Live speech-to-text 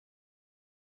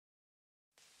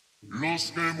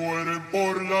Los que mueren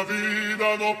por la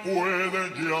vida no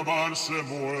pueden llamarse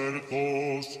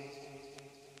muertos.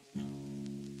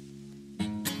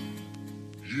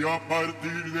 Y a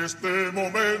partir de este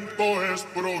momento es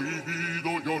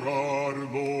prohibido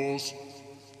llorarlos.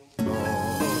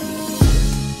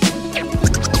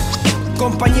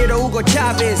 Compañero Hugo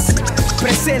Chávez,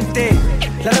 presente.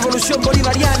 La revolución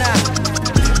bolivariana,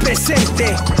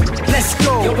 presente. Let's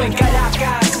go. Yo en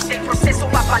Caracas, el proceso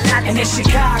va para largo. En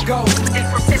Chicago, el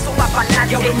proceso va para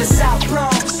largo. Yo in the South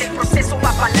Bronx, el proceso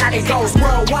va para largo. It goes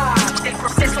worldwide, el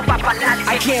proceso va para largo.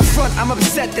 I can't front, I'm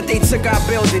upset that they took our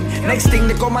building. Next thing,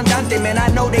 the comandante, man, I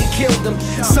know they killed him.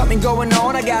 Something going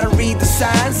on, I gotta read the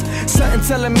signs. Something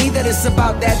telling me that it's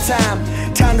about that time.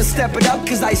 Time to step it up,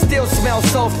 cause I still smell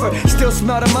sulfur. Still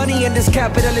smell the money in this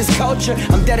capitalist culture.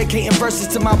 I'm dedicating verses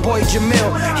to my boy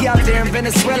Jamil. He out there in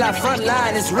Venezuela, front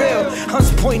line is real.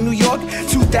 Hunts Point, New York,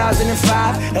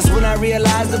 2005. That's when I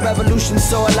realized the revolution's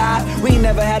so alive. We ain't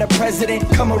never had a president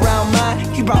come around mine.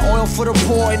 He brought oil for the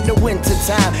poor in the winter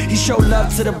time. He showed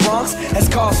love to the Bronx, that's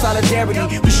called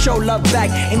solidarity. We show love back,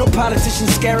 ain't no politician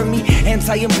scaring me.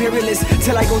 Anti-imperialist,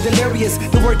 till I go delirious.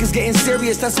 The work is getting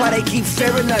serious, that's why they keep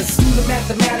fearing us. Do the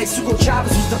mathematics, Hugo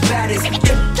Chavez was the baddest.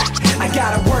 I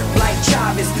gotta work like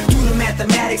Chavez. Do the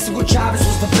mathematics, Hugo Chavez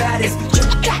was the baddest.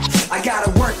 I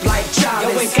gotta work like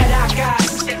Chavez. Yo en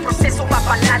Caracas, el proceso va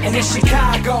para largo. And in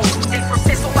Chicago, el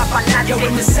proceso va para largo. yo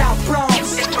in the South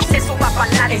Bronx, el proceso va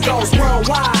para largo. it goes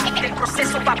worldwide. El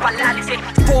proceso va para largo.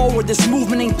 Forward, this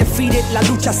movement ain't defeated. La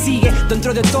lucha sigue,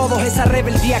 dentro de todos esa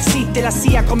rebeldía existe. La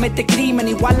CIA comete crimen,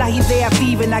 igual las ideas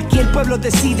viven. Aquí el pueblo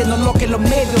decide, no lo que los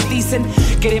medios dicen.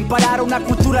 Quieren parar una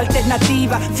cultura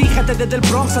alternativa. Fíjate desde el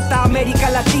Bronx hasta América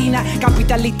Latina.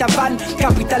 Capitalistas van,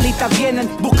 capitalistas vienen.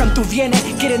 Buscan tus bienes,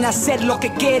 quieren hacer lo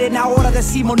que quieren. Ahora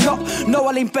decimos no, no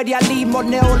al imperialismo,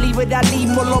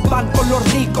 neoliberalismo. Los bancos,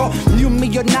 los ricos, ni un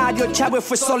millonario. Chávez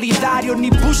fue solidario, ni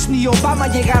Bush ni Obama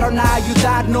llegaron a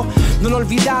ayudarnos. No lo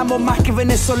olvidamos más que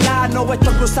venezolano.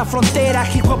 Esto cruza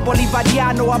fronteras, hip hop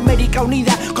bolivariano. América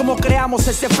unida, como creamos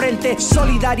ese frente.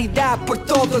 Solidaridad por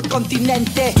todo el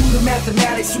continente. Do the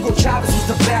mathematics, Hugo Chavez was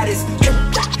the baddest.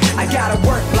 I gotta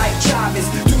work like Chavez.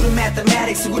 Do the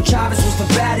mathematics, Hugo Chavez was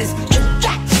the baddest.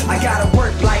 I gotta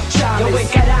work like Chavez. Yo en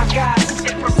Caracas,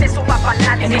 el proceso va para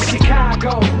largo. And in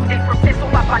Chicago, el proceso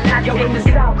va para largo. yo in the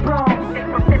South Bronx, el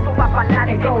proceso va para largo.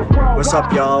 it goes worldwide. What's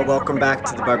up, y'all? Welcome back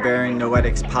to the Barbarian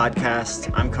Noetics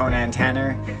podcast. I'm Conan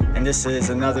Tanner, and this is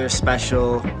another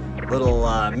special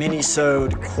little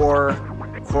mini-sode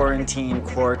quarantine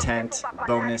quartet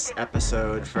bonus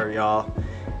episode for y'all.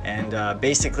 And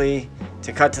basically,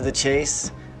 to cut to the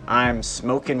chase, I'm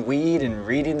smoking weed and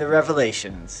reading the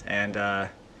Revelations, and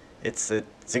it's a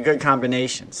good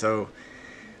combination. So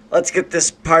let's get this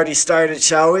party started,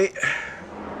 shall we?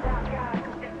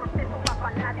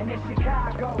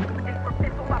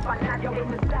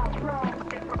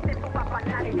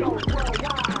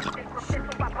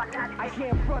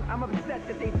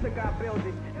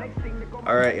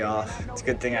 Alright, y'all. It's a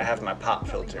good thing I have my pop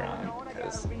filter on,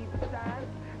 because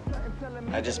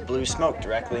I just blew smoke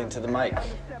directly into the mic.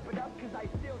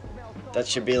 That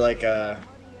should be like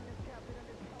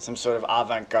some sort of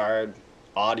avant-garde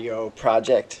audio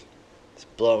project.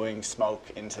 Just blowing smoke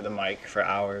into the mic for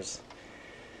hours,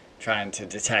 trying to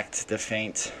detect the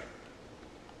faint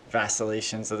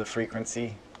vacillations of the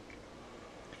frequency.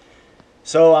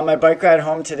 So on my bike ride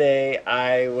home today,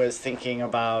 I was thinking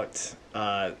about,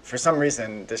 for some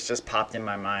reason, this just popped in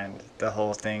my mind, the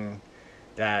whole thing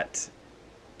that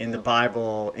in the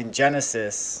Bible, in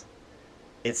Genesis,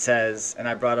 it says, and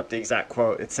I brought up the exact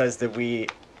quote, it says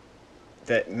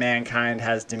that mankind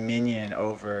has dominion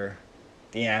over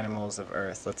the animals of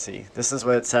earth. Let's see. This is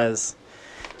what it says.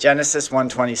 Genesis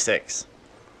 1:26.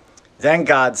 Then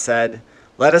God said,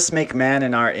 "Let us make man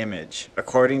in our image,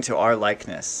 according to our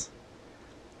likeness.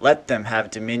 Let them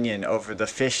have dominion over the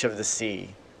fish of the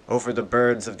sea, over the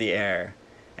birds of the air,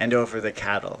 and over the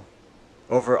cattle,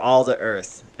 over all the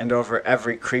earth, and over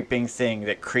every creeping thing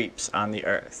that creeps on the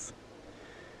earth."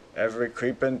 Every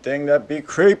creeping thing that be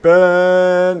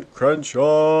creeping,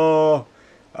 Crenshaw.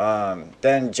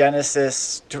 Then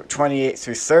Genesis 28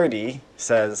 through 30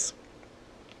 says,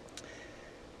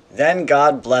 "Then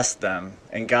God blessed them,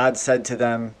 and God said to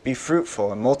them, 'Be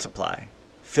fruitful and multiply,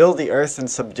 fill the earth and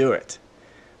subdue it.'"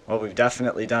 Well, we've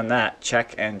definitely done that.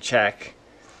 Check and check.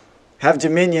 "Have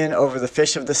dominion over the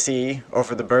fish of the sea,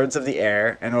 over the birds of the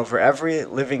air, and over every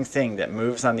living thing that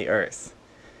moves on the earth."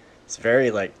 It's very,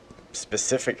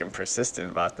 specific and persistent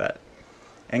about that.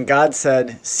 "And God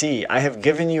said, 'See, I have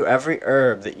given you every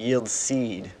herb that yields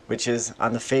seed, which is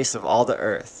on the face of all the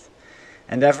earth,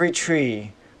 and every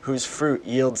tree whose fruit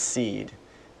yields seed.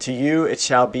 To you it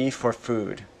shall be for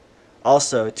food.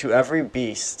 Also to every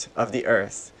beast of the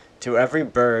earth, to every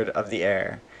bird of the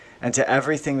air, and to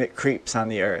everything that creeps on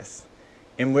the earth,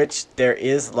 in which there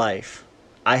is life,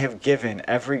 I have given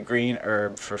every green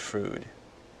herb for food.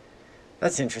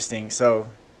 That's interesting. So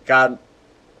God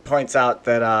points out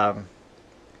that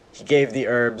he gave the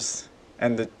herbs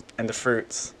and the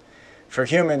fruits for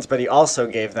humans, but he also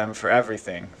gave them for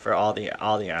everything, for all the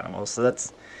animals. So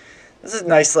this is a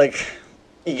nice, like,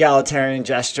 egalitarian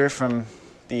gesture from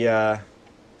the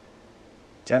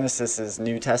Genesis'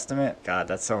 New Testament. God,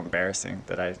 that's so embarrassing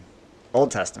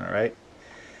Old Testament, right?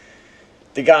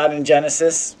 The God in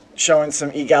Genesis showing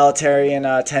some egalitarian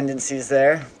tendencies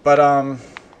there. But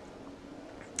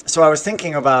so I was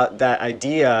thinking about that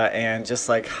idea and just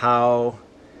like how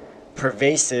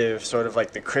pervasive sort of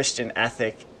like the Christian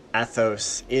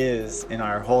ethos is in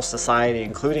our whole society,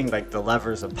 including like the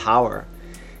levers of power,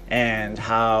 and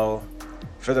how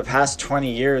for the past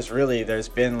 20 years really there's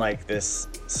been like this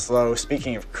slow,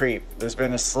 speaking of creep, there's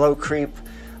been a slow creep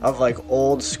of like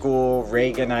old school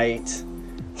Reaganite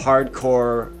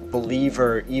hardcore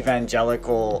believer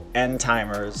evangelical end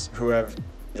timers who have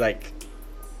like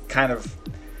kind of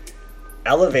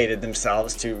elevated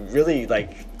themselves to really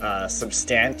like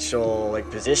substantial like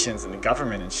positions in the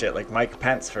government and shit. Like Mike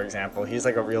Pence, for example, he's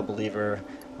like a real believer.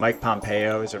 Mike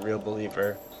Pompeo is a real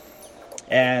believer.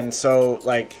 And so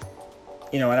like,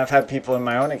 you know, and I've had people in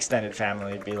my own extended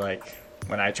family be like,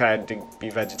 when I tried to be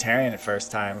vegetarian the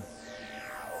first time,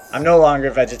 I'm no longer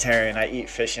vegetarian. I eat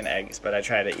fish and eggs, but I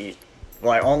try to eat,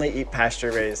 well, I only eat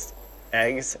pasture-raised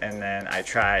eggs, and then I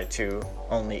try to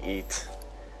only eat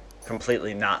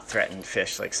completely not threatened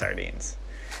fish like sardines.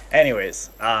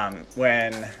 Anyways,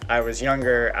 when I was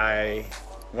younger, I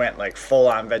went like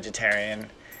full-on vegetarian,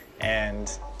 and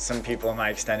some people in my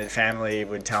extended family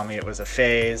would tell me it was a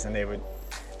phase, and they would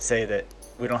say that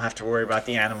we don't have to worry about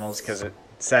the animals because it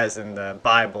says in the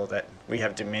Bible that we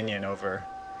have dominion over.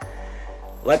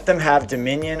 Let them have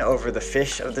dominion over the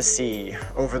fish of the sea,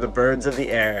 over the birds of the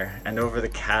air, and over the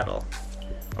cattle,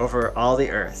 over all the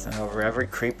earth, and over every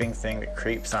creeping thing that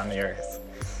creeps on the earth.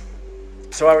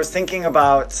 So I was thinking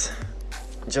about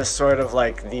just sort of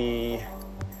like the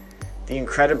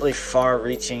incredibly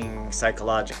far-reaching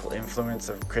psychological influence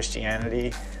of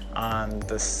Christianity on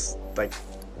this like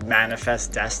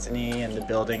manifest destiny and the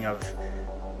building of,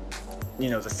 you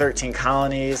know, the 13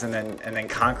 colonies and then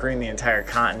conquering the entire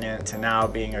continent to now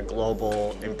being a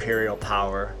global imperial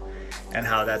power, and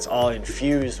how that's all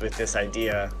infused with this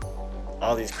idea,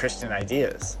 all these Christian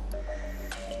ideas.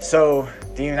 So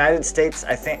the United States,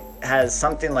 I think, has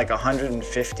something like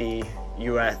 150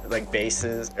 U.S. like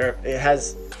bases, or it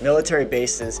has military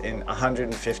bases in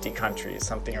 150 countries,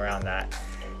 something around that.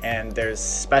 And there's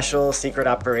special secret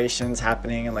operations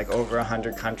happening in like over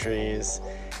 100 countries,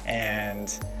 and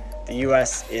the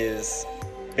U.S. is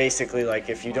basically like,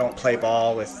 if you don't play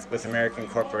ball with American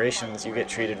corporations, you get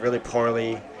treated really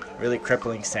poorly, really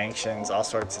crippling sanctions, all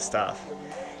sorts of stuff.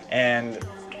 And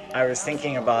I was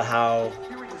thinking about how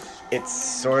it's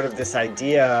sort of this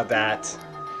idea that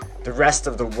the rest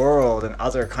of the world and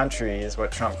other countries,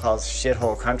 what Trump calls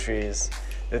shithole countries,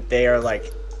 that they are like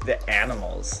the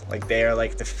animals, like they are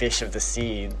like the fish of the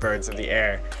sea, birds of the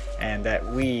air, and that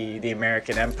we, the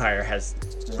American empire, has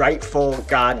rightful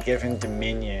God-given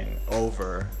dominion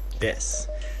over this.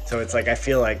 So it's like, I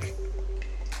feel like,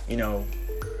 you know,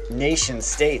 nation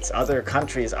states, other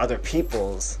countries, other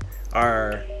peoples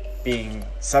are being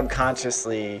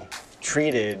subconsciously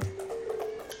treated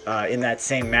in that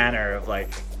same manner of like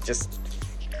just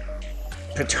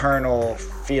paternal,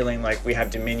 feeling like we have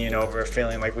dominion over,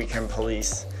 feeling like we can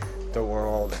police the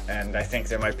world. And I think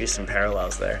there might be some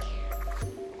parallels there.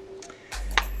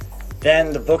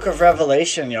 Then the book of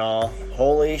Revelation, y'all.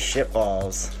 Holy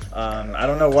shitballs. I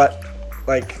don't know what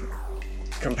like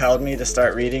compelled me to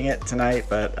start reading it tonight,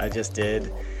 but I just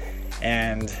did.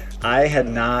 And I had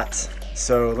not,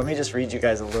 so let me just read you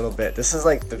guys a little bit. This is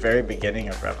like the very beginning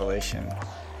of Revelation.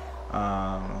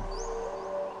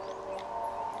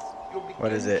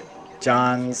 What is it?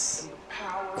 John's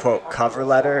quote cover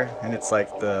letter, and it's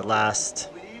like the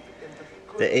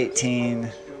 18.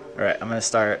 All right, I'm gonna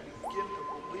start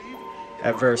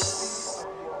at verse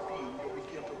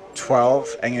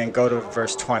 12 and then go to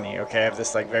verse 20. Okay, I have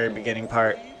this like very beginning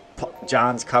part,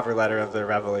 John's cover letter of the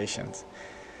Revelations.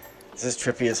 This is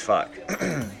trippy as fuck.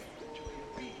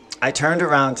 I turned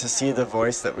around to see the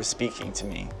voice that was speaking to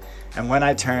me, and when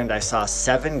I turned, I saw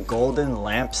 7 golden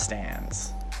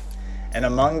lampstands. And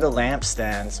among the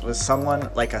lampstands was someone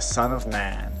like a son of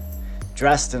man,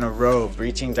 dressed in a robe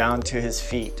reaching down to his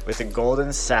feet, with a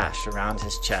golden sash around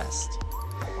his chest.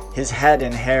 His head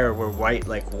and hair were white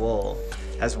like wool,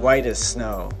 as white as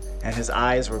snow, and his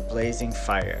eyes were blazing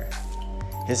fire.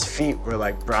 His feet were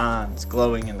like bronze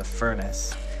glowing in the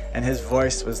furnace, and his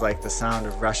voice was like the sound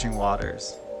of rushing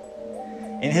waters.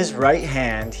 In his right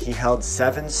hand he held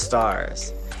 7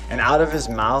 stars, and out of his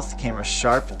mouth came a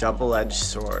sharp double-edged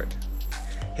sword.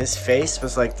 His face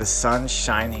was like the sun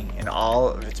shining in all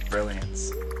of its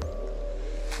brilliance.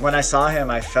 When I saw him,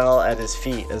 I fell at his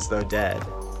feet as though dead.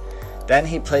 Then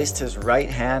he placed his right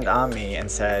hand on me and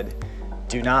said,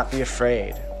 "Do not be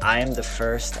afraid. I am the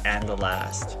first and the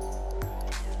last.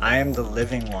 I am the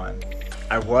living one.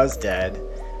 I was dead,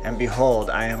 and behold,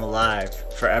 I am alive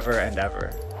forever and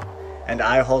ever. And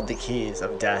I hold the keys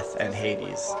of death and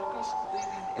Hades.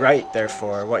 Write,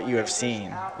 therefore, what you have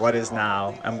seen, what is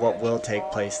now, and what will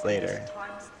take place later."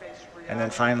 And then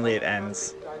finally it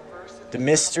ends. "The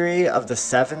mystery of the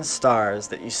 7 stars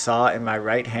that you saw in my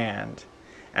right hand,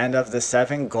 and of the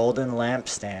 7 golden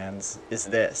lampstands is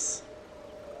this.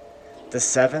 The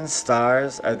 7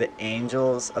 stars are the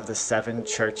angels of the 7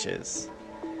 churches,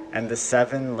 and the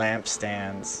 7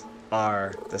 lampstands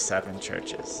are the 7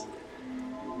 churches."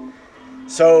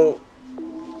 So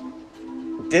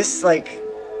this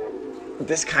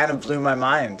kind of blew my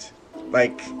mind.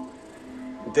 Like,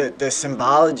 the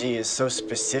symbology is so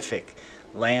specific.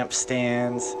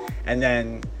 Lampstands, and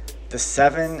then the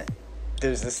 7,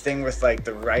 there's this thing with like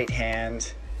the right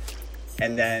hand,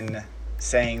 and then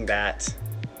saying that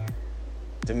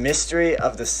the mystery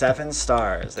of the 7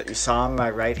 stars that you saw in my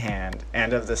right hand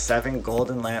and of the 7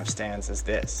 golden lampstands is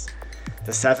this.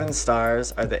 The 7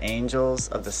 stars are the angels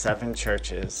of the 7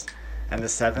 churches, and the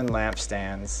 7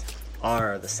 lampstands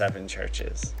are the 7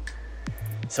 churches.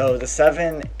 So the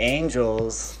 7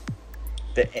 angels,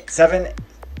 the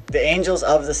angels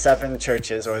of the 7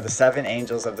 churches, or the 7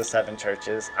 angels of the 7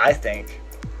 churches, I think,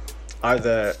 are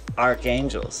the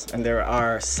archangels. And there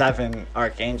are 7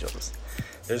 archangels.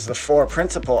 There's the 4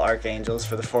 principal archangels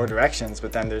for the 4 directions,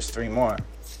 but then there's 3 more.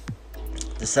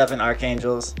 The 7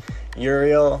 archangels: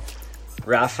 Uriel,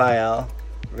 Raphael,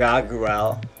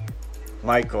 Raguel,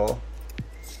 Michael,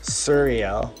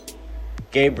 Suriel,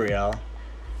 Gabriel,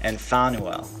 and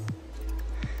Phanuel.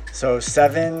 So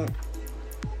 7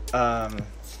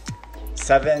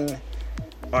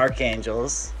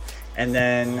 archangels, and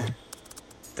then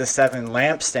the 7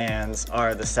 lampstands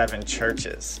are the 7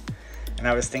 churches. And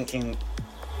I was thinking,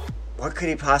 what could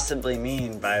he possibly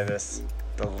mean by this,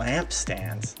 the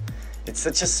lampstands? It's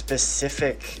such a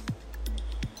specific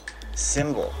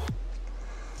symbol.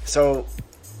 So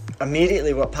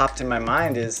immediately what popped in my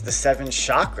mind is the 7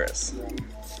 chakras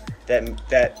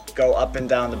that go up and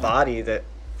down the body that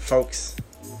folks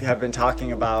have been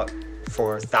talking about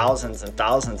for thousands and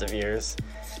thousands of years.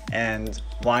 And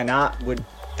why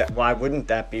wouldn't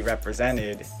that be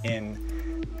represented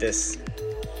in this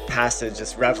passage,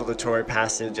 this revelatory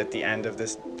passage at the end of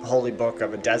this holy book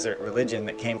of a desert religion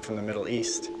that came from the Middle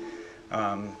East?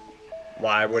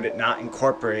 Why would it not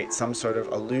incorporate some sort of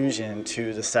allusion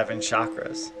to the 7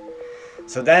 chakras?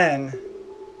 So then,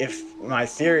 if my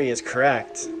theory is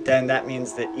correct, then that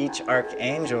means that each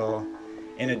archangel,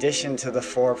 in addition to the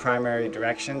 4 primary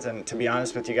directions, and to be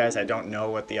honest with you guys, I don't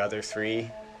know what the other 3,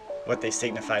 what they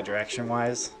signify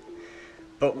direction-wise,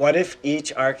 but what if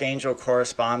each archangel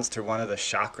corresponds to one of the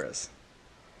chakras?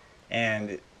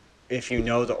 And if you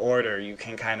know the order, you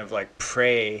can kind of like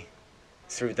pray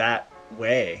through that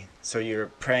way. So you're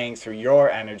praying through your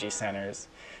energy centers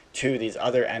to these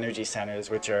other energy centers,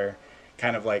 which are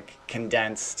kind of like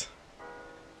condensed,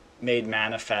 made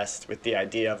manifest with the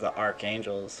idea of the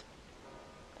archangels.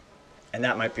 And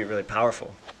that might be really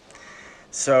powerful.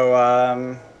 So,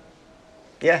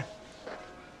 yeah.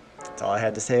 That's all I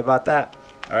had to say about that.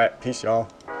 All right, peace, y'all.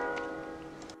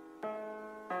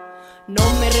 No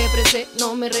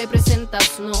me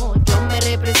representas, no. Yo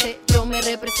me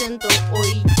represento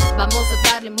hoy. Vamos a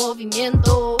darle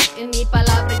movimiento. En mi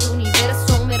palabra y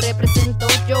universo me represento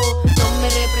yo.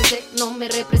 No me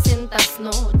representas,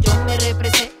 no. Yo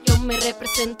me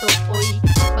represento hoy.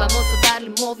 Vamos a darle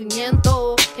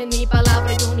movimiento. En mi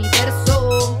palabra y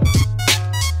universo.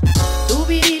 Tu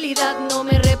virilidad no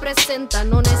me representa.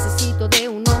 No necesito de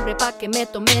un hombre pa' que me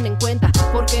tomen en cuenta,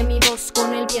 porque mi voz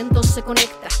con el viento se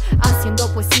conecta.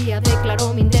 Haciendo poesía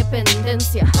declaro mi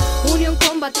independencia. Unión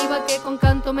combativa que con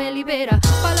canto me libera.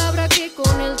 Palabra que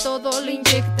con el todo le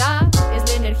inyecta. Es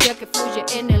la energía que fluye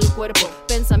en el cuerpo.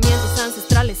 Pensamientos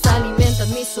ancestrales alimentan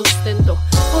mi sustento.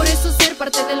 Por eso ser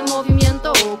parte del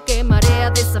movimiento que marea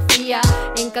desafía.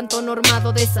 Encanto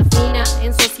normado desafina.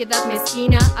 En sociedad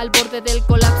mezquina, al borde del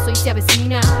colapso y se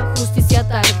avecina justicia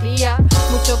tardía.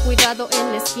 Mucho cuidado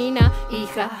en la esquina,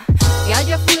 hija. Que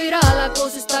allá afuera la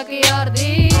voz está que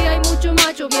arde. Hay mucho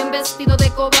macho bien vestido de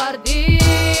cobarde.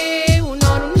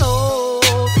 No, no, no.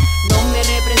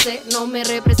 No me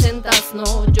representas,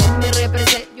 no. Yo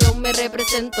me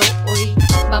represento hoy.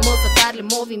 Vamos a darle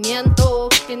movimiento.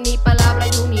 En mi palabra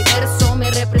y universo me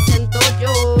represento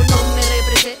yo.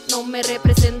 No me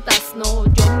representas, no.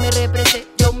 Yo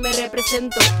me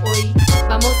represento hoy.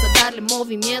 Vamos a darle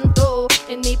movimiento.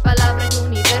 En mi palabra y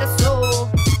universo.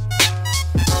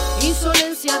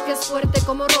 Insolencia que es fuerte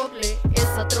como roble.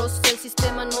 Es atroz que el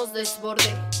sistema nos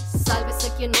desborde.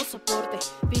 Sálvese quien no soporte.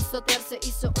 Pisotearse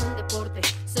hizo un deporte.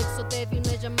 Sexo débil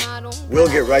me llamaron. We'll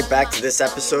get right back to this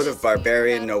episode of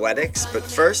Barbarian Noetics, but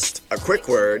first, a quick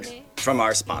word from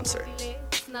our sponsor.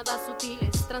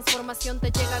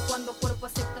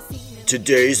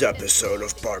 Today's episode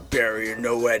of Barbarian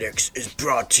Noetics is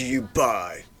brought to you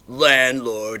by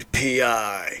Landlord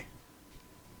PI.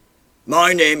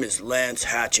 My name is Lance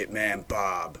Hatchetman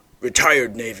Bob,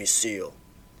 retired Navy SEAL.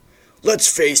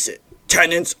 Let's face it,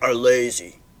 tenants are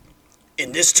lazy.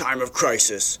 In this time of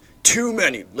crisis, too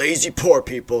many lazy poor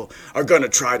people are gonna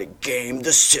try to game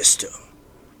the system.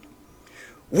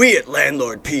 We at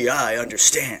Landlord PI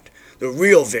understand the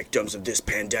real victims of this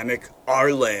pandemic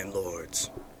are landlords.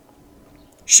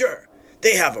 Sure,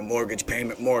 they have a mortgage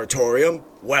payment moratorium,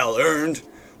 well earned,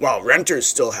 while renters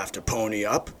still have to pony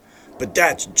up. But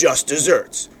that's just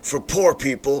desserts for poor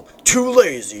people too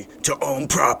lazy to own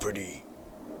property.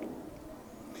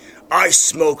 I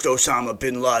smoked Osama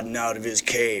bin Laden out of his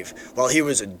cave while he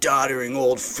was a doddering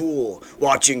old fool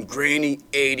watching grainy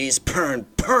 80s perm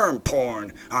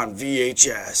porn on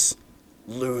VHS.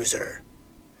 Loser.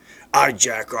 I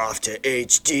jack off to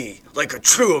HD like a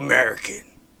true American.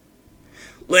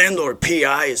 Landlord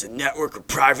PI is a network of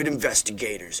private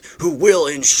investigators who will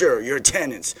ensure your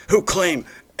tenants who claim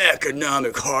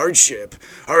economic hardship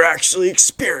are actually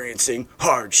experiencing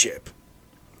hardship.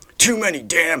 Too many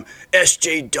damn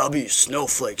SJW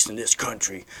snowflakes in this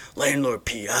country. Landlord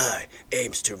PI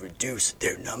aims to reduce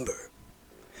their number.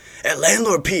 At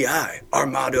Landlord PI, our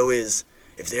motto is,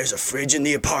 if there's a fridge in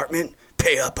the apartment,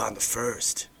 pay up on the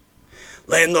first.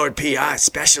 Landlord PI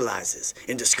specializes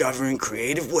in discovering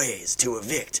creative ways to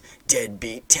evict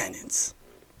deadbeat tenants.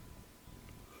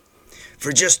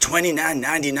 For just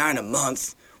 $29.99 a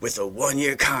month, with a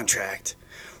 1-year contract,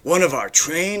 one of our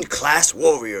trained class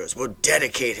warriors will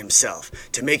dedicate himself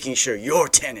to making sure your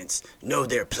tenants know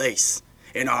their place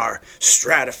in our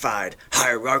stratified,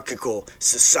 hierarchical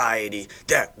society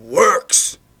that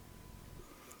works.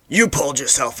 You pulled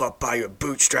yourself up by your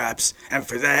bootstraps, and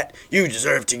for that, you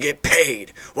deserve to get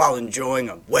paid while enjoying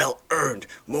a well-earned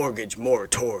mortgage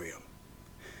moratorium.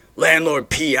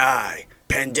 Landlord PI,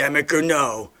 pandemic or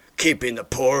no, keeping the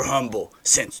poor humble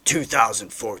since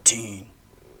 2014.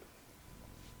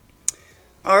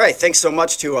 All right, thanks so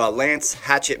much to Lance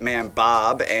Hatchetman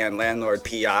Bob and Landlord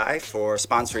PI for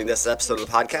sponsoring this episode of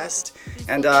the podcast.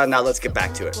 And now let's get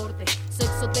back to it.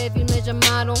 Sexo débil me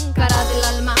llamaron, cara del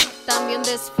alma, también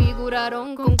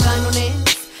desfiguraron con cánones,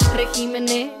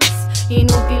 regímenes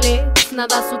inútiles,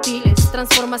 nada sutiles.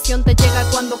 Transformación te llega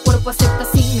cuando cuerpo acepta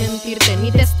sin mentirte ni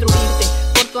destruirte.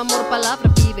 Por tu amor palabra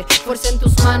vive, fuerza en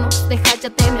tus manos, deja ya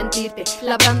de mentirte.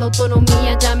 Labrando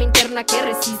autonomía, llama interna que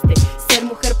resiste. Ser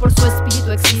mujer por su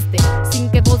espíritu existe, sin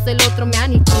que voz del otro me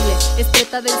aniquile. Es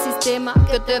preta del sistema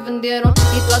que te vendieron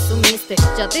y tú asumiste.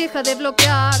 Ya deja de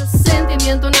bloquear,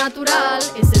 sentimiento natural.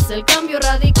 Ese es el cambio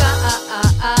radical.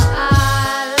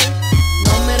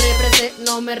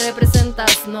 No me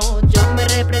representas, no. Yo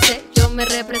me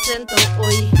represento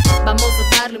hoy. Vamos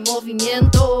a darle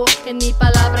movimiento. En mi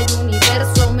palabra y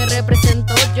universo me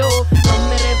represento yo.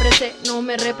 No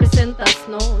me representas,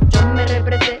 no. Yo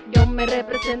me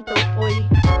represento hoy.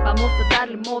 Vamos a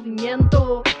darle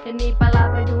movimiento. En mi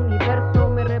palabra y universo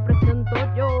me represento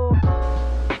yo.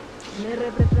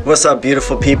 What's up,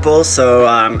 beautiful people? So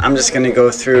I'm just going to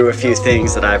go through a few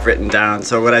things that I've written down.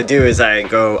 So what I do is I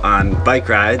go on bike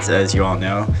rides, as you all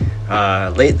know.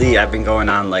 Lately I've been going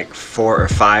on like 4 or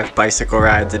 5 bicycle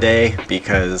rides a day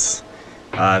because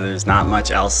there's not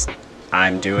much else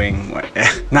I'm doing,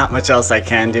 not much else I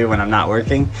can do when I'm not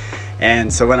working.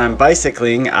 And so when I'm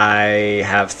bicycling, I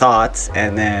have thoughts,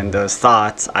 and then those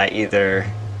thoughts I either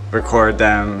record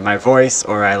them, my voice,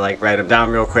 or I like write them down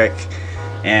real quick,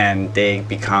 and they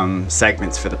become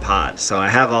segments for the pod. So I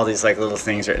have all these like little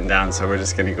things written down, so we're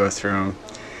just gonna go through them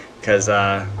because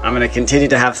I'm gonna continue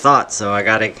to have thoughts. So I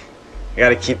gotta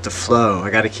keep the flow. I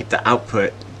gotta keep the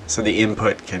output so the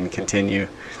input can continue.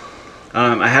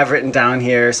 I have written down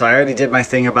here. So I already did my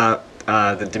thing about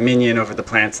the dominion over the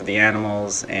plants and the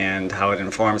animals and how it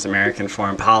informs American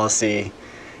foreign policy.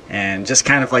 and just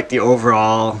kind of like the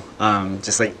overall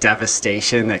just like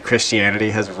devastation that Christianity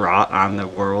has wrought on the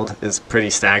world is pretty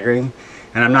staggering.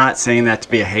 And I'm not saying that to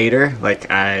be a hater.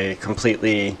 Like, I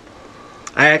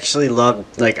actually love,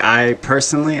 like, I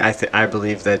personally, I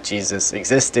believe that Jesus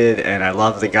existed, and I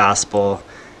love the gospel,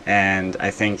 and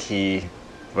I think he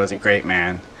was a great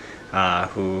man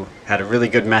who had a really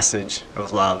good message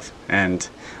of love, and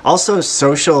also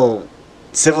civil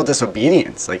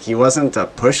disobedience. Like, he wasn't a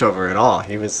pushover at all.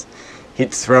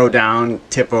 He'd throw down,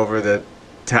 tip over the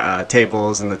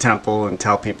tables in the temple and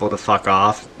tell people to fuck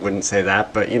off. Wouldn't say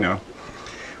that, but, you know.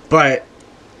 But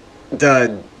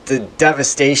the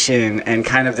devastation and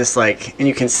kind of this, like, and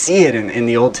you can see it in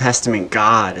the Old Testament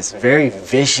God, this very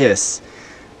vicious,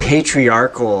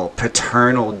 patriarchal,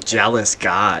 paternal, jealous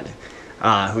God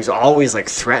who's always like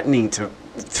threatening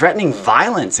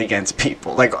violence against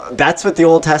people. Like, that's what the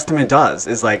Old Testament does,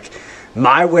 is like,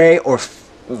 my way or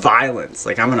violence.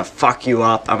 Like, I'm gonna fuck you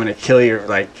up, I'm gonna kill your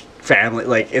like family.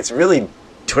 Like, it's really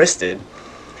twisted.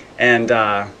 And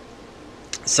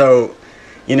so,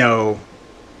 you know,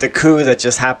 the coup that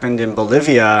just happened in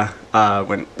Bolivia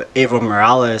when Evo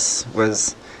Morales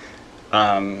was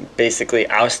basically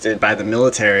ousted by the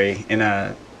military in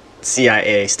a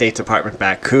CIA State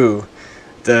Department-backed coup,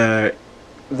 the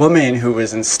woman who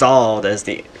was installed as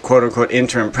the quote-unquote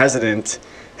interim president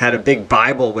had a big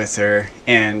Bible with her,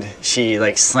 and she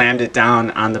like slammed it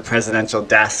down on the presidential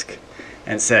desk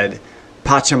and said,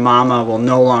 Pachamama will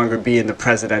no longer be in the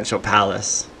presidential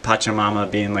palace. Pachamama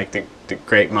being like the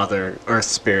great mother earth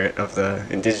spirit of the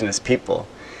indigenous people.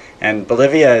 And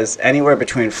Bolivia is anywhere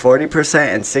between 40%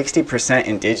 and 60%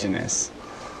 indigenous.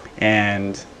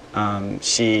 And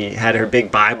she had her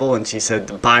big Bible, and she said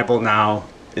the Bible now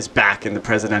is back in the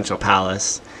presidential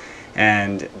palace.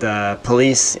 And the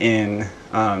police in,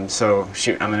 so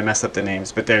shoot, I'm going to mess up the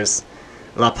names, but there's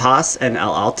La Paz and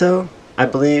El Alto, I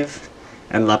believe.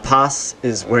 And La Paz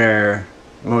is where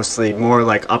mostly more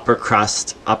like upper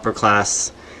crust, upper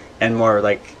class, and more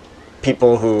like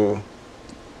people who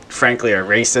frankly are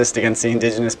racist against the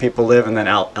indigenous people live. And then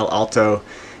El Alto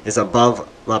is above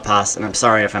La Paz, and I'm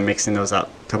sorry if I'm mixing those up.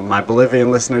 To my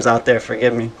Bolivian listeners out there,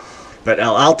 forgive me. But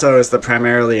El Alto is the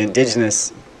primarily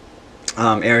indigenous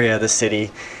area of the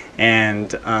city, and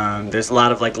there's a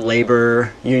lot of like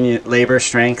labor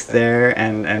strength there,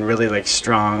 and really like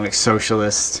strong like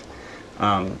socialist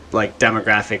like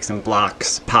demographics and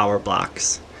blocks, power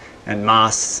blocks. And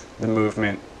MAS, the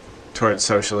movement towards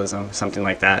socialism, something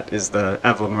like that, is the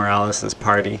Evo Morales'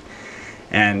 party.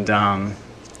 And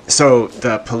so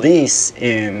the police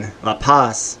in La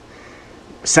Paz,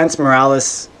 since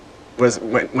Morales was,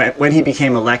 when he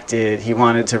became elected, he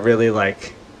wanted to really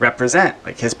like represent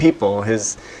like his people,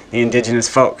 the indigenous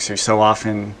folks who so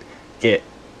often get,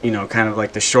 you know, kind of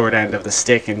like the short end of the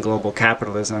stick in global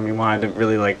capitalism. He wanted to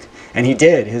really like, and he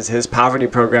did. His poverty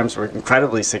programs were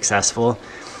incredibly successful.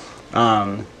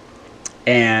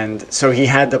 And so he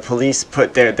had the police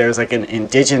put there's like an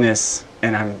indigenous,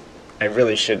 and I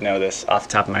really should know this off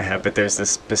the top of my head, but there's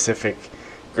this specific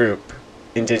group,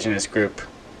 indigenous group.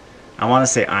 I want to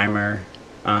say Eimer.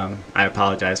 I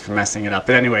apologize for messing it up.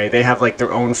 But anyway, they have like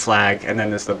their own flag, and then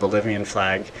there's the Bolivian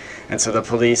flag. And so the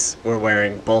police were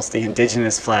wearing both the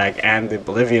indigenous flag and the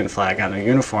Bolivian flag on their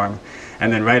uniform.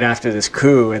 And then right after this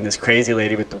coup, and this crazy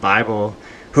lady with the Bible,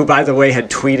 who by the way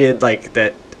had tweeted like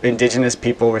that indigenous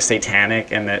people were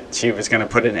satanic and that she was going to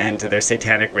put an end to their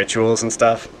satanic rituals and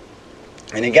stuff.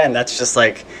 And again, that's just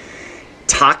like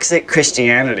toxic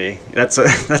Christianity.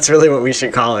 That's really what we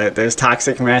should call it. There's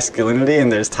toxic masculinity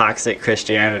and there's toxic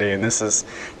Christianity, and this is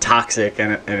toxic,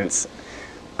 and it's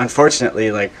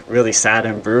unfortunately like really sad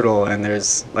and brutal. And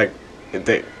there's like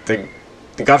the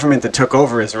government that took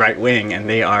over is right wing, and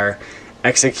they are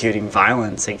executing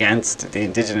violence against the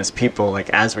indigenous people like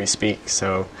as we speak.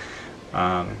 So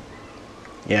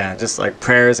yeah, just like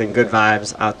prayers and good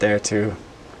vibes out there to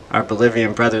our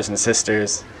Bolivian brothers and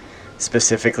sisters,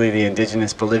 specifically the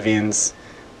indigenous Bolivians,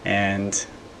 and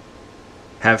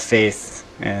have faith.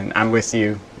 And I'm with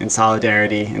you in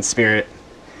solidarity and spirit.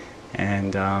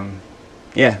 And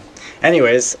yeah,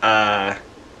 anyways, that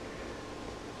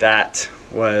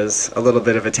was a little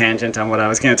bit of a tangent on what I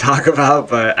was going to talk about,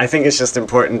 but I think it's just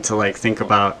important to like think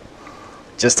about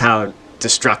just how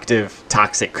destructive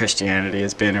toxic Christianity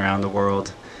has been around the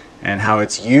world, and how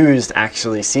it's used,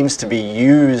 actually seems to be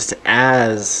used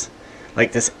as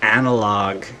like this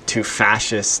analog to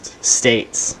fascist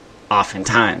states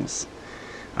oftentimes,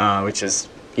 which is,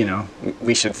 you know,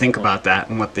 we should think about that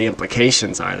and what the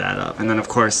implications are that of. And then of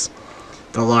course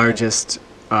the largest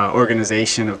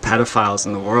organization of pedophiles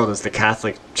in the world is the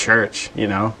Catholic Church, you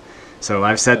know, So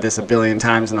I've said this a billion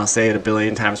times, and I'll say it a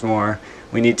billion times more.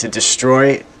 We need to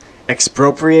destroy,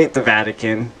 expropriate the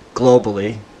Vatican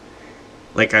globally,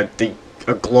 like a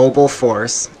global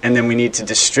force, and then we need to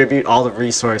distribute all the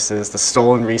resources, the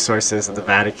stolen resources of the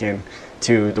Vatican,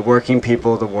 to the working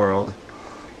people of the world.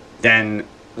 Then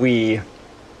we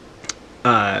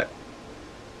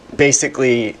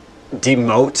basically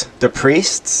demote the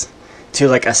priests to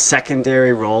like a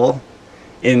secondary role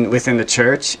within the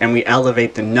church, and we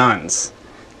elevate the nuns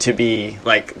to be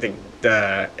like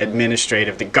the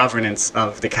administrative, the governance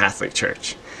of the Catholic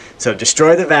Church. So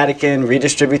destroy the Vatican,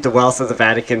 redistribute the wealth of the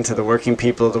Vatican to the working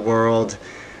people of the world,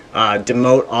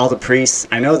 demote all the priests.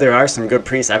 I know there are some good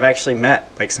priests. I've actually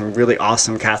met like some really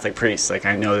awesome Catholic priests. Like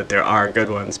I know that there are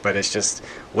good ones, but it's just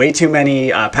way too many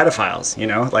pedophiles, you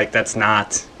know? Like that's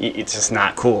not, it's just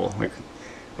not cool.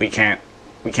 We can't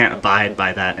abide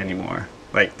by that anymore.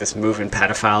 Like this moving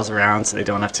pedophiles around so they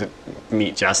don't have to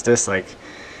meet justice. Like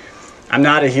I'm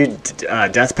not a huge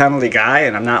death penalty guy,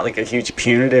 and I'm not like a huge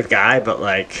punitive guy, but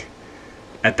like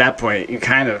at that point you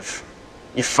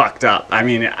fucked up. I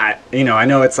mean, I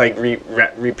know it's like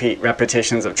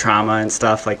repetitions of trauma and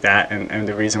stuff like that, and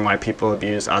the reason why people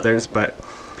abuse others, but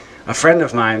a friend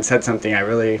of mine said something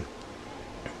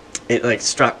it like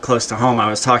struck close to home. I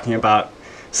was talking about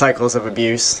cycles of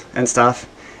abuse and stuff,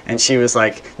 and she was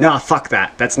like, "No, fuck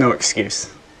that. That's no excuse."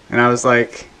 And I was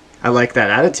like, I like that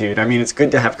attitude. I mean, it's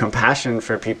good to have compassion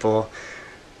for people,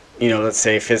 you know, let's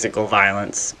say physical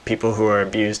violence, people who are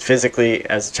abused physically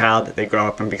as a child, they grow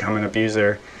up and become an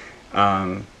abuser.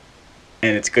 And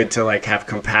it's good to like have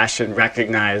compassion,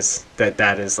 recognize that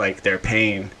that is like their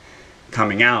pain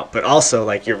coming out. But also,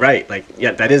 like, you're right. Like,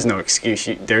 yeah, that is no excuse.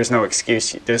 There's no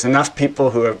excuse. There's enough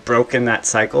people who have broken that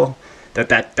cycle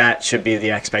that should be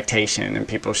the expectation, and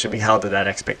people should be held to that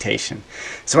expectation.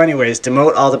 So anyways,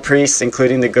 demote all the priests,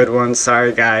 including the good ones.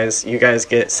 Sorry guys, you guys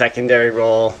get secondary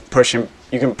role,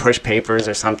 you can push papers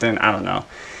or something, I don't know.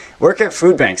 Work at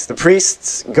food banks. The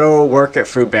priests go work at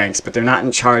food banks, but they're not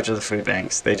in charge of the food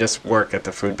banks. They just work at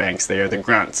the food banks. They are the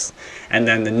grunts. And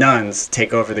then the nuns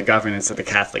take over the governance of the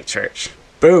Catholic Church.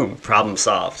 Boom, problem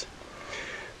solved.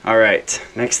 All right,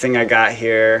 next thing I got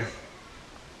here.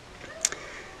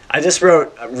 I just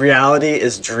wrote, reality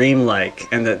is dreamlike,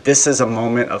 and that this is a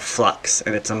moment of flux,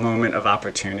 and it's a moment of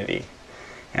opportunity.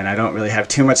 And I don't really have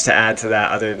too much to add to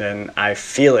that other than I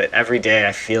feel it every day.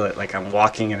 I feel it like I'm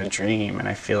walking in a dream, and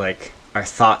I feel like our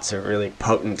thoughts are really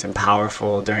potent and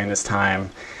powerful during this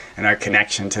time, and our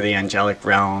connection to the angelic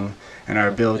realm, and our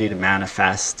ability to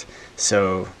manifest.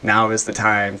 So now is the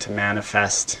time to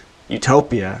manifest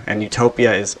utopia, and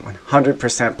utopia is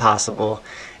 100% possible.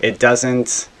 It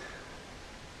doesn't...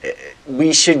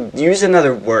 We should use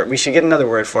another word. We should get another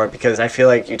word for it, because I feel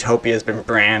like utopia has been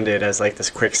branded as like this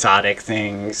quixotic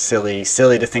thing, silly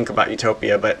to think about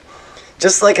utopia, but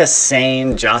just like a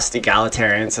sane, just,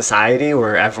 egalitarian society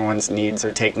where everyone's needs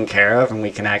are taken care of and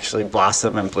we can actually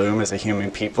blossom and bloom as a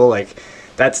human people. Like,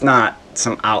 that's not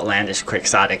some outlandish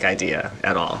quixotic idea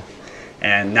at all.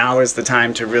 And now is the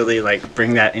time to really like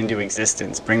bring that into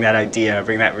existence, bring that idea,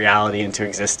 bring that reality into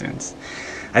existence.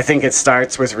 I think it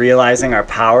starts with realizing our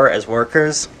power as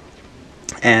workers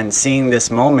and seeing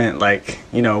this moment, like,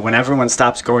 you know, when everyone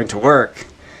stops going to work.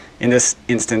 In this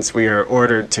instance,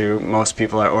 most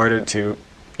people are ordered to,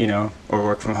 you know, or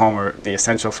work from home, or the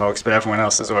essential folks, but everyone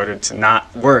else is ordered to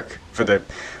not work for the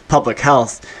public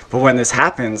health. But when this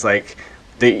happens, like,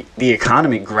 the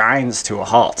economy grinds to a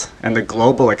halt, and the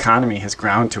global economy has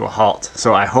ground to a halt.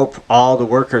 So I hope all the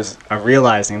workers are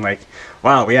realizing, like,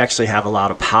 wow, we actually have a lot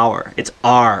of power. It's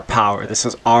our power. This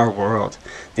is our world.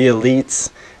 The elites,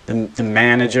 the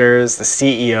managers, the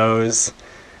CEOs,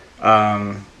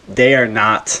 they are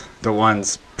not the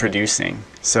ones producing.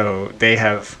 So they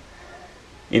have,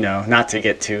 you know, not to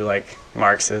get too like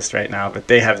Marxist right now, but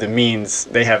they have the means,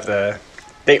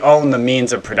 they own the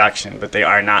means of production, but they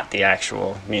are not the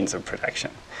actual means of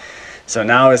production. So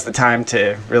now is the time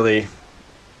to really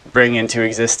bring into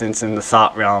existence in the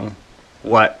thought realm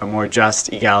what a more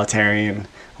just, egalitarian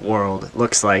world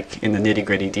looks like in the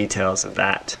nitty-gritty details of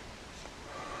that.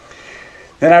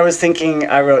 Then I was thinking,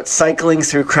 I wrote cycling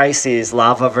through crises,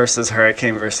 lava versus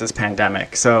hurricane versus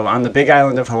pandemic. So on the big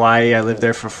island of Hawaii, I lived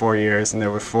there for 4 years, and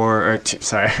there were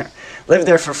lived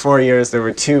there for 4 years. There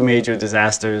were two major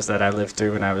disasters that I lived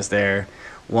through when I was there.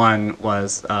 One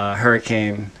was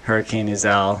Hurricane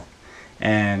Iselle,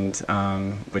 and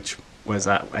which was,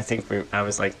 I think I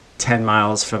was like 10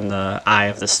 miles from the eye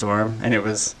of the storm, and it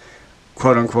was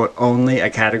quote unquote only a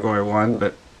category 1,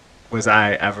 but was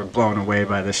I ever blown away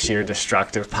by the sheer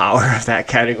destructive power of that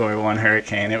category 1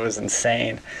 hurricane. It was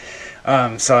insane.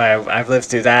 So I've lived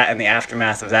through that, and the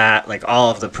aftermath of that. Like all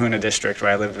of the Pune district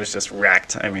where I lived was just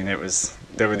wrecked. I mean,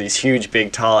 there were these huge,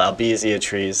 big, tall albizia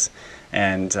trees,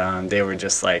 and they were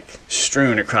just like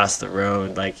strewn across the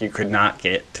road. Like you could not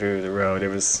get through the road. It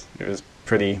was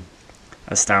pretty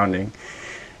astounding.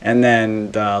 And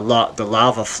then the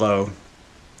lava flow,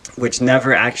 which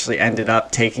never actually ended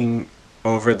up taking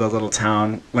over the little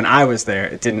town. When I was there,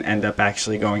 it didn't end up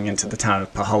actually going into the town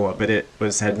of Pahoa, but it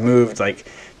had moved like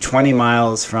 20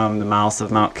 miles from the mouth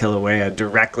of Mount Kilauea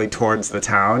directly towards the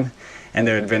town. And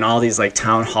there had been all these like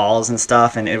town halls and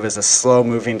stuff, and it was a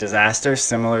slow-moving disaster,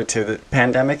 similar to the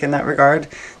pandemic in that regard,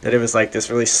 that it was like this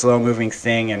really slow-moving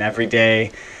thing, and every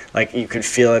day like you could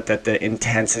feel it, that the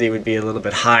intensity would be a little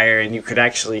bit higher, and you could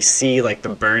actually see like the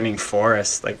burning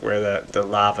forest, like where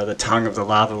the tongue of the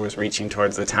lava was reaching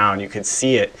towards the town. You could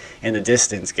see it in the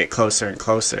distance get closer and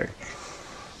closer.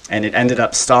 And it ended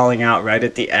up stalling out right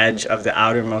at the edge of the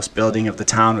outermost building of the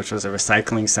town, which was a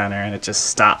recycling center, and it just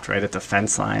stopped right at the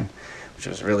fence line, which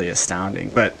was really astounding.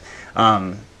 But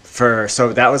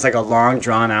so that was like a long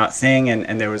drawn out thing,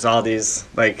 and there was all these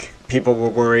like people were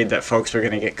worried that folks were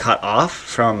going to get cut off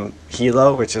from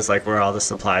Hilo, which is like where all the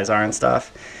supplies are and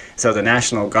stuff. So the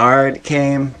National Guard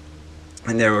came,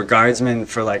 and there were guardsmen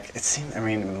for like, it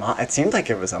seemed like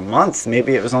it was a month.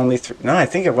 Maybe it was only I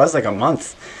think it was like a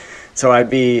month. So I'd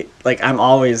be like, I'm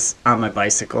always on my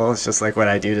bicycle. It's just like what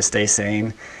I do to stay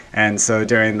sane. And so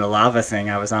during the lava thing,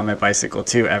 I was on my bicycle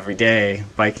too every day,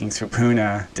 biking through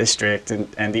Pune district,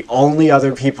 and the only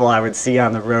other people I would see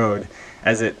on the road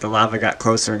as the lava got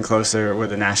closer and closer were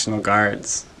the National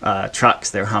Guard's trucks,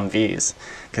 their Humvees,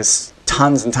 because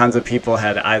tons and tons of people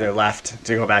had either left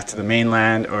to go back to the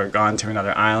mainland or gone to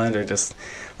another island, or just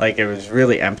like it was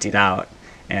really emptied out,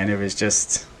 and it was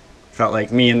just felt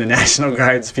like me and the National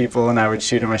Guard's people, and I would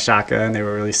shoot them a shaka, and they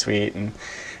were really sweet, and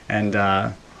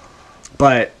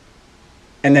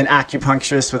then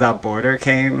Acupuncturists Without Border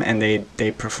came, and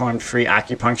they performed free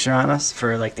acupuncture on us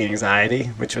for like the anxiety,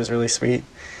 which was really sweet.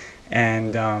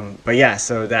 And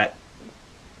so that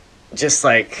just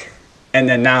like, and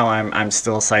then now I'm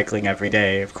still cycling every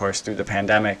day, of course, through the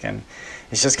pandemic, and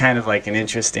it's just kind of like an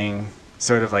interesting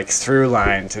sort of like through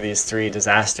line to these three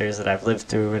disasters that I've lived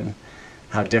through, and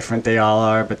how different they all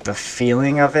are, but the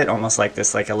feeling of it, almost like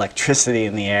this like electricity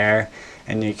in the air,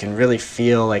 and you can really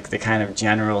feel like the kind of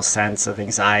general sense of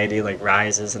anxiety like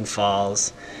rises and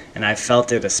falls. And I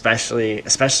felt it especially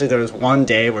there was one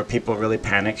day where people really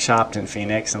panic shopped in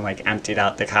Phoenix and like emptied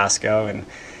out the Costco,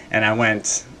 and I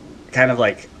went kind of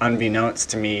like unbeknownst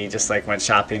to me, just like went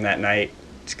shopping that night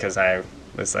because I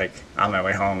was like on my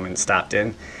way home and stopped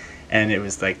in, and it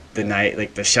was like the night,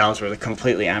 like the shelves were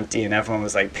completely empty, and everyone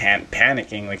was like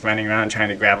panicking, like running around trying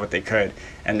to grab what they could,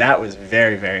 and that was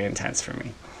very, very intense for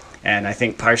me. And I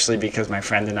think partially because my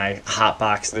friend and I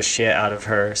hotboxed the shit out of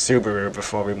her Subaru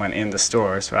before we went in the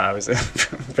store, so I was in a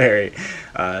very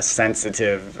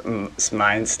sensitive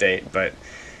mind state. But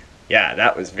yeah,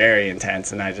 that was very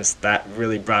intense, and that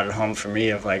really brought it home for me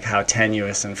of like how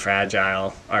tenuous and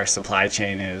fragile our supply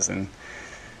chain is. And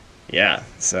yeah,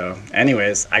 so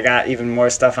anyways, I got even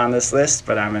more stuff on this list,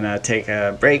 but I'm gonna take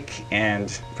a break and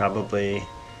probably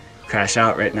crash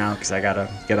out right now because I gotta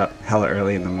get up hella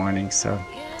early in the morning. So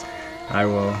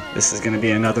this is going to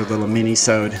be another little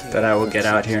mini-sode that I will get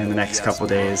out here in the next couple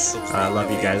days.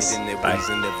 Love you guys. Bye. Those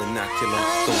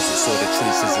are sort of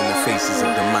traces in the faces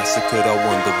of the massacre. I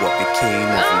wonder what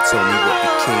became of them. Tell me what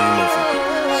became of them.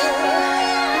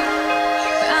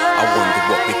 I wonder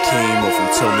what became of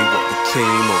them. Tell me what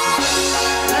became of them.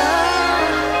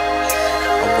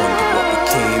 I wonder what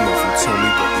became of them. Tell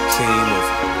me what became of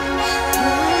them.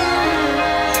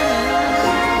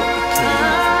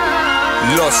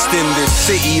 Lost in this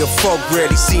city of fog,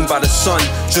 rarely seen by the sun.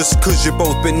 Just cause you're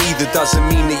both but neither doesn't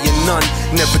mean that you're none.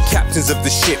 Never captains of the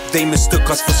ship, they mistook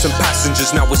us for some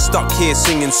passengers. Now we're stuck here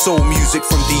singing soul music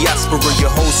from diaspora.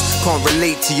 Your host can't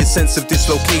relate to your sense of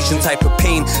dislocation, type of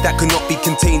pain that could not be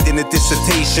contained in a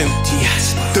dissertation.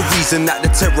 The reason that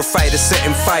the terrified are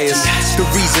setting fires, the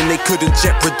reason they couldn't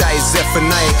jeopardize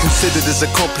Zephaniah. Considered as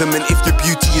a compliment if your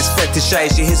beauty is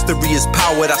fetishized, your history is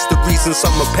power, that's the reason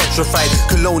some are petrified.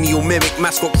 Colonial mimic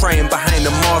mascot crying behind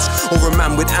a mask, or a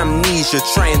man with amnesia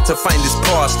trying to find his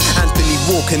past. Anthony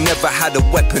Walker never had a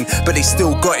weapon, but they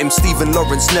still got him. Stephen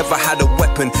Lawrence never had a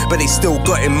weapon, but they still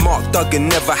got him. Mark Duggan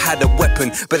never had a weapon,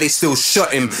 but they still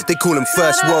shot him. They call him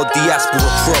first world diaspora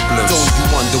problems. Don't you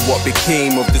wonder what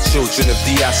became of the children of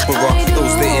diaspora?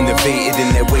 Those that innovated in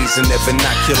their ways and their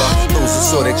vernacular, those that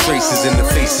saw their traces in the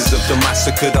faces of the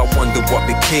massacred. I wonder what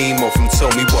became of them. Tell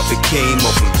me what became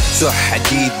of them. So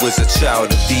Hadid was a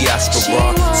child of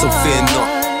diaspora, so fear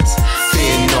not,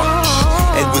 fear not.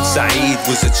 Edward Said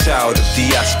was a child of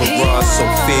diaspora, so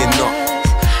fear not,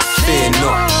 fear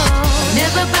not. We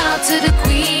never bow to the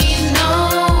queen,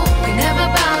 no. We never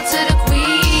bow to the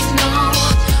queen, no.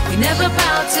 We never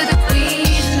bow to the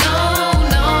queen, no,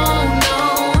 no, no,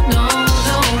 no,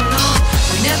 no, no.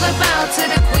 We never bow to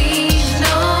the queen,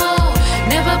 no.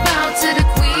 Never bow to the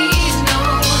queen, no.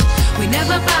 We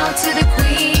never bow to the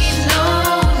queen, no,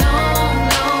 no,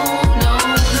 no, no,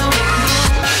 no.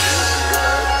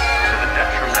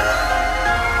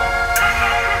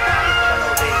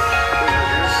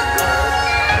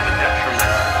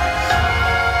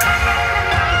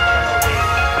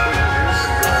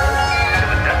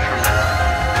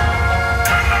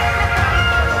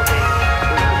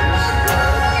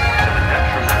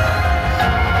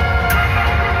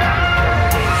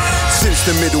 Since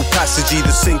the middle passage,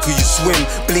 either sink or you swim.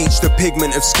 Bleach the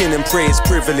pigment of skin and pray it's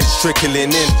privilege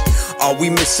trickling in. Are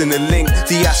we missing a link?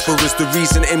 Diaspora's the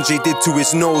reason MJ did to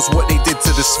his nose what they did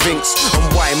to the Sphinx, and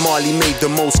why Marley made the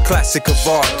most classic of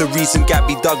art. The reason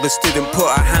Gabby Douglas didn't put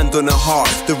her hand on her heart.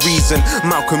 The reason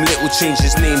Malcolm Little changed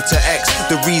his name to X.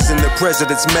 The reason the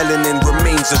president's melanin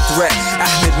remains a threat.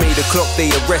 Ahmed made a clock, they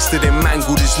arrested him,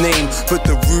 mangled his name. But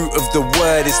the root of the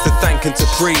word is to thank and to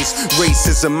praise.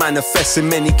 Racism manifests in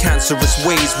many cancerous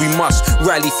ways. We must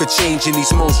rally for change in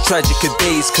these most tragic of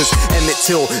days. Cause Emmett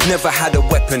Till never had a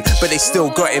weapon, but they still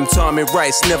got him. Tommy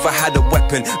Rice never had a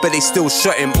weapon, but they still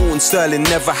shot him. Alton Sterling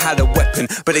never had a weapon,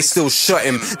 but they still shot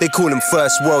him. They call him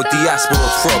first world diaspora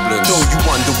problems. Though you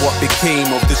wonder what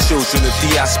became of the children of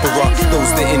diaspora,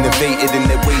 those that innovated in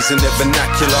their ways and their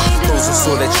vernacular, those that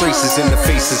saw their traces in the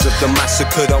faces of the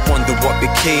massacred. I wonder what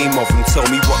became of them. Tell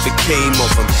me what became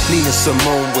of them. Nina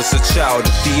Simone was a child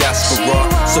of diaspora,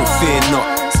 so fear not,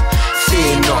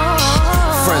 fear not.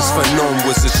 Frantz Fanon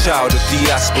was a child of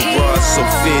diaspora, so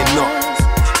fear not,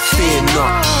 fear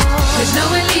not. There's no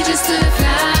allegiance to the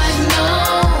flag,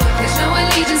 no. There's no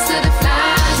allegiance to the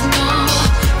flag, no.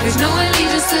 There's no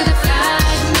allegiance to the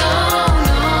flag, no,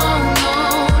 no, no,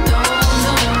 no,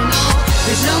 no, no.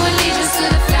 There's no allegiance to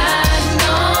the flag,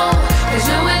 no. There's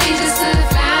no allegiance to the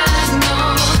flag, no.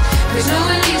 There's no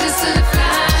allegiance to the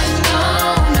flag, no,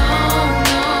 no,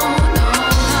 no, no,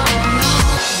 no, no.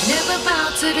 We never bow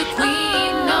to the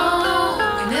queen, no.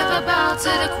 We never bow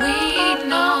to the queen,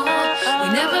 no. We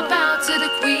never bow to the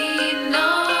queen, no,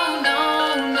 no,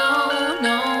 no,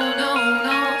 no, no,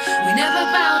 no. We never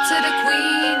bow to the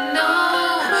queen, no.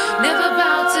 Never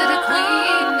bow to the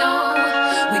queen, no.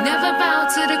 We never bow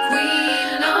to the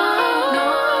queen, no, no,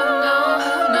 no,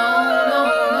 no, no,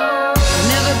 no. We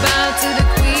never bow to the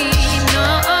queen, no.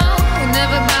 We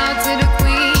never bow to the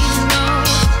queen, no.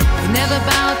 We never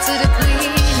bow to the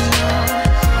queen, no.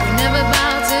 We never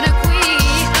bow to the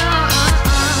queen,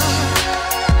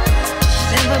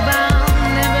 Never bow,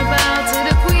 never bow to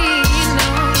the queen, no.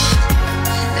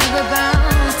 Never bow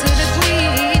to the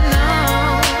queen, no.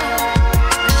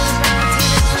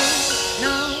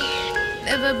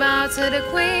 Never bow to the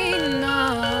queen, no.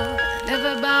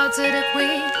 Never bow to the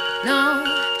queen, no.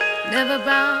 Never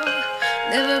bow,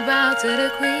 never bow to the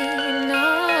queen, no.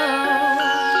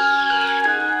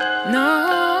 No,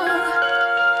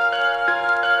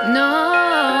 no.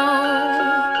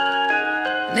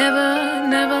 Never,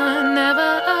 never,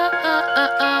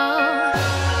 never.